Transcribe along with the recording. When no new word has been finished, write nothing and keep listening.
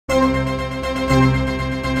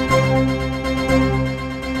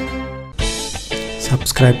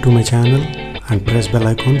subscribe to my channel and press bell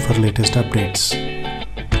icon for latest updates.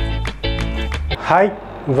 Hi,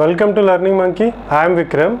 welcome to Learning Monkey. I am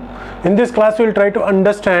Vikram. In this class we will try to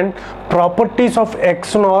understand properties of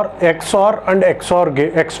XOR and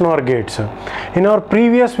XNOR gates. In our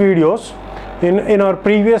previous videos, in our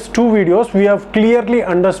previous two videos, we have clearly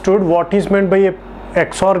understood what is meant by a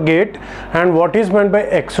XOR gate and what is meant by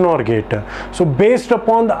XNOR gate. So based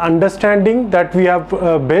upon the understanding that we have,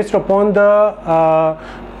 based upon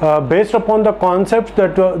the concepts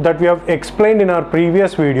that we have explained in our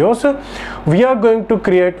previous videos, we are going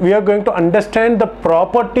to understand the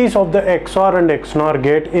properties of the XOR and XNOR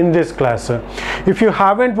gate in this class. If you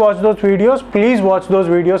haven't watched those videos, please watch those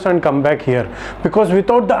videos and come back here, because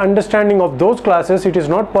without the understanding of those classes, it is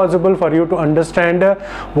not possible for you to understand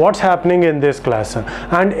what's happening in this class.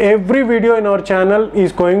 And every video in our channel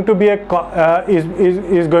is going to be a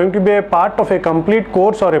part of a complete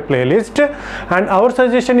course or a playlist, and our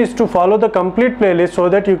suggestion is to follow the complete playlist so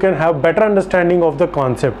that you can have better understanding of the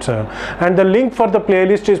concepts, and the link for the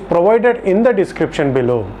playlist is provided in the description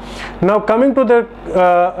below. Now coming to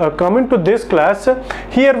this class,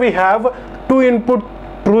 here we have two input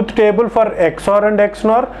truth table for XOR and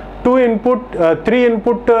XNOR, three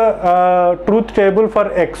input truth table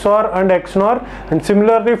for XOR and XNOR, and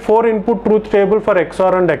similarly 4 input truth table for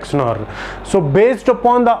XOR and XNOR. So based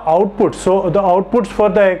upon the outputs, so the outputs for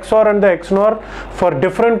the XOR and the XNOR for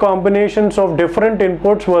different combinations of different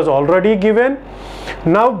inputs was already given.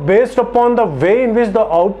 Now based upon the way in which the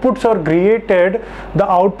outputs are created, the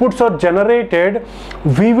outputs are generated,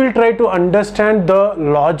 we will try to understand the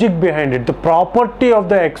logic behind it, the property of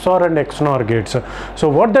the XOR and XNOR gates. So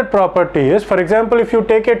what that property is, for example, if you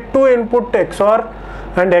take a 2 input XOR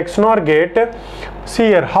and XNOR gate, see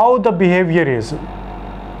here how the behavior is.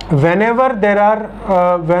 Whenever there are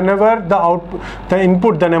whenever the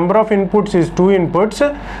input, the number of inputs is 2 inputs,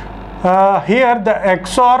 here the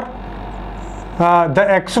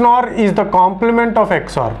XNOR is the complement of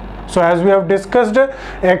XOR. So as we have discussed,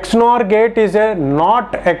 XNOR gate is a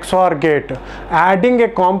not XOR gate. Adding a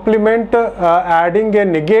complement, adding a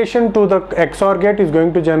negation to the XOR gate is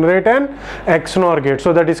going to generate an XNOR gate.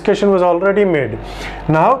 So the discussion was already made.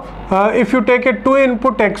 Now if you take a 2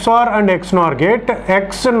 input XOR and XNOR gate,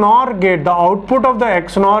 the output of the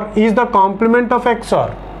XNOR is the complement of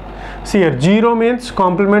XOR. See here, 0 means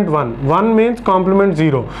complement 1, 1 means complement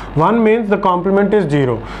 0, 1 means the complement is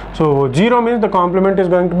 0. So 0 means the complement is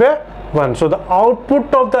going to be 1. So the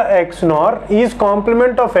output of the XNOR is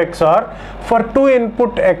complement of XOR for 2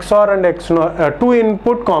 input XOR and XNOR, 2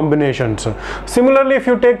 input combinations. Similarly, if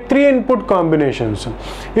you take 3 input combinations,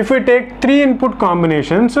 if we take 3 input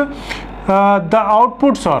combinations, the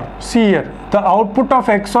outputs are, see here, the output of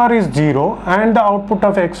XOR is 0 and the output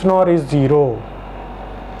of XNOR is 0.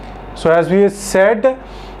 So as we said,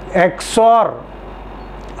 XOR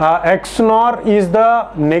is the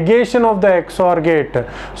negation of the XOR gate.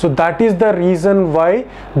 So that is the reason why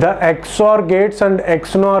the XOR gates and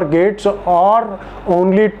XNOR gates are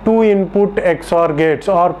only 2 input XOR gates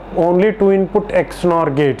or only 2 input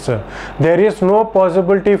XNOR gates. There is no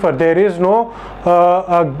possibility for, there is no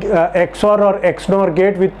XOR or XNOR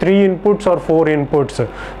gate with 3 inputs or 4 inputs.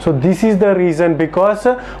 So this is the reason, because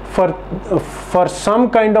for some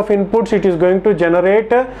kind of inputs it is going to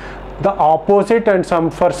generate the opposite, and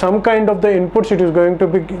for some kind of the inputs it is going to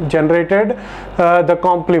be generated the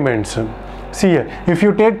complements. See here, if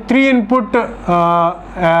you take 3 input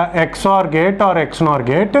XOR gate or XNOR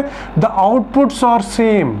gate, the outputs are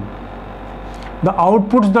same. The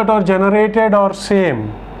outputs that are generated are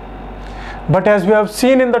same. But as we have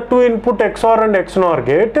seen in the 2 input XOR and XNOR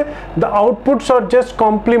gate, the outputs are just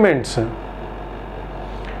complements.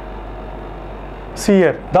 See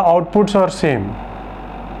here, the outputs are same.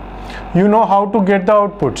 You know how to get the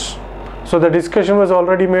outputs. So the discussion was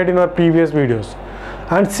already made in our previous videos.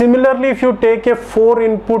 And similarly, if you take a 4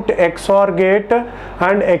 input XOR gate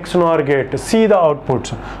and XNOR gate, see the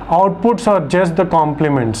outputs. Outputs are just the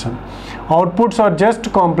complements. Outputs are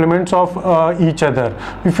just complements of each other.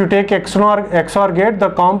 If you take XOR gate,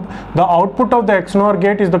 the output of the XNOR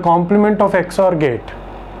gate is the complement of XOR gate.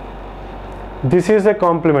 This is a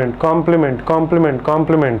complement.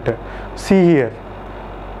 See here.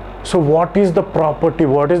 So what is the property?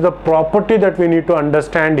 What is the property that we need to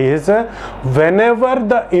understand is, whenever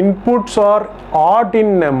the inputs are odd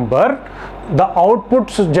in number, the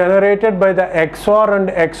outputs generated by the XOR and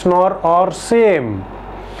XNOR are same.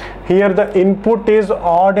 Here the input is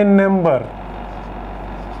odd in number.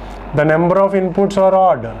 The number of inputs are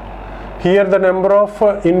odd. Here the number of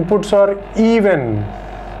inputs are even.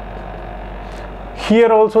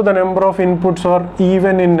 Here also the number of inputs are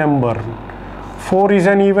even in number. 4 is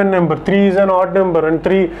an even number, 3 is an odd number, and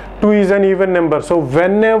 2 is an even number. So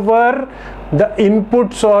whenever the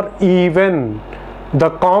inputs are even, the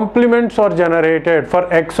complements are generated. For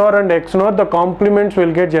XOR and XNOR, the complements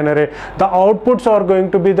will get generated. The outputs are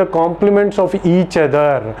going to be the complements of each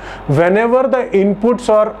other. Whenever the inputs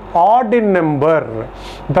are odd in number,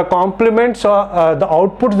 the complements are the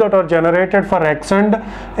outputs that are generated for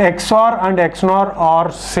XOR and XNOR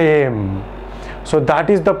are same. So that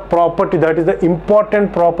is the property, that is the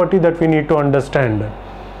important property that we need to understand.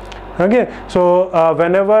 Okay, so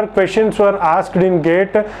whenever questions were asked in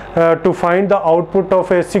gate to find the output of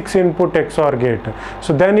a 6 input XOR gate,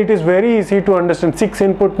 so then it is very easy to understand. 6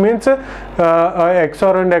 input means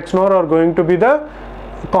XOR and XNOR are going to be the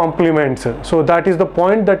complements. So that is the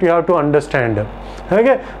point that you have to understand.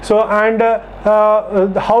 Okay, so and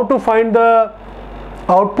how to find the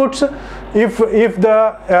outputs? If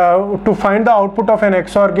to find the output of an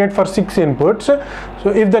XOR gate for 6 inputs, so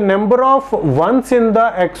if the number of ones in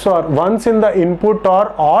the XOR, ones in the input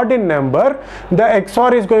are odd in number, the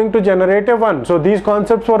XOR is going to generate a 1. So these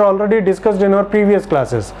concepts were already discussed in our previous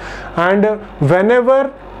classes. And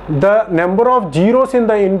whenever the number of zeros in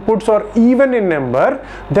the inputs are even in number,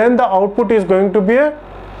 then the output is going to be a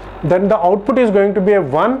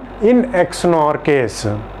 1 in XNOR case.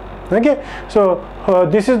 Okay, so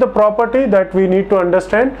this is the property that we need to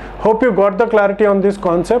understand. Hope you got the clarity on this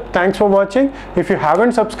concept. Thanks for watching. If you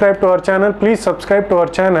haven't subscribed to our channel, please subscribe to our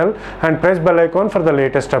channel and press bell icon for the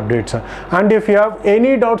latest updates. And if you have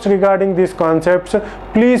any doubts regarding these concepts,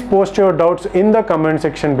 please post your doubts in the comment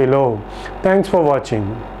section below. Thanks for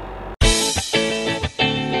watching.